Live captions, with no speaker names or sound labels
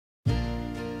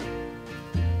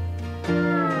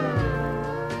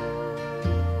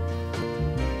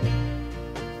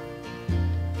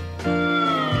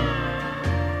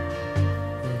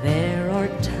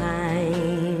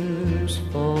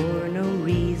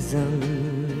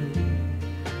reason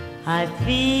I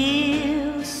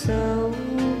feel so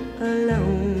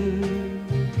alone,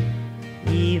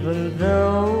 even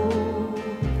though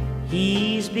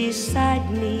he's beside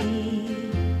me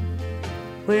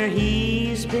where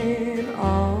he's been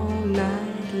all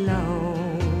night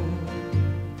long.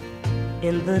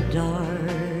 In the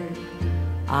dark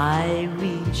I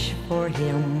reach for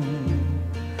him,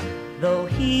 though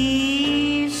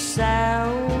he's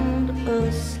sound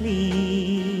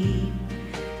asleep.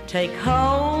 Take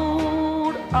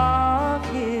hold of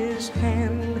his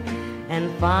hand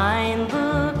and find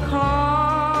the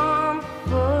comfort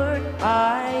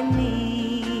I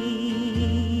need.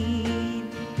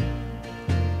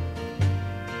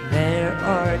 There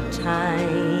are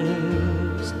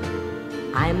times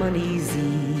I'm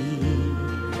uneasy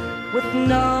with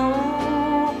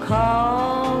no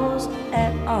cause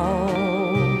at all,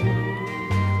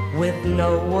 with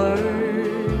no word,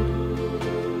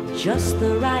 just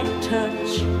the right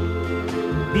touch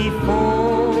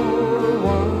before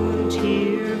one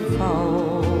tear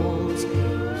falls.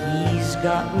 He's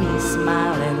got me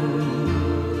smiling,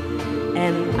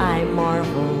 and I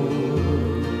marvel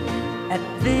at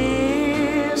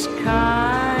this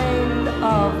kind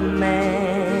of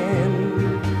man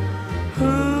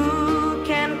who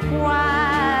can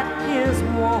quiet his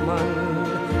woman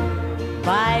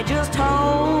by just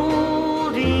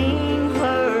holding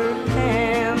her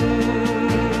hand.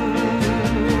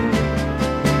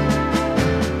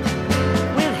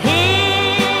 With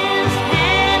his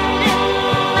hand in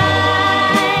mine,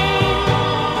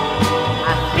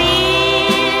 I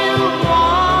feel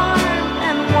warm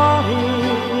and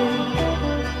wanting.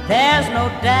 There's no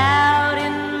doubt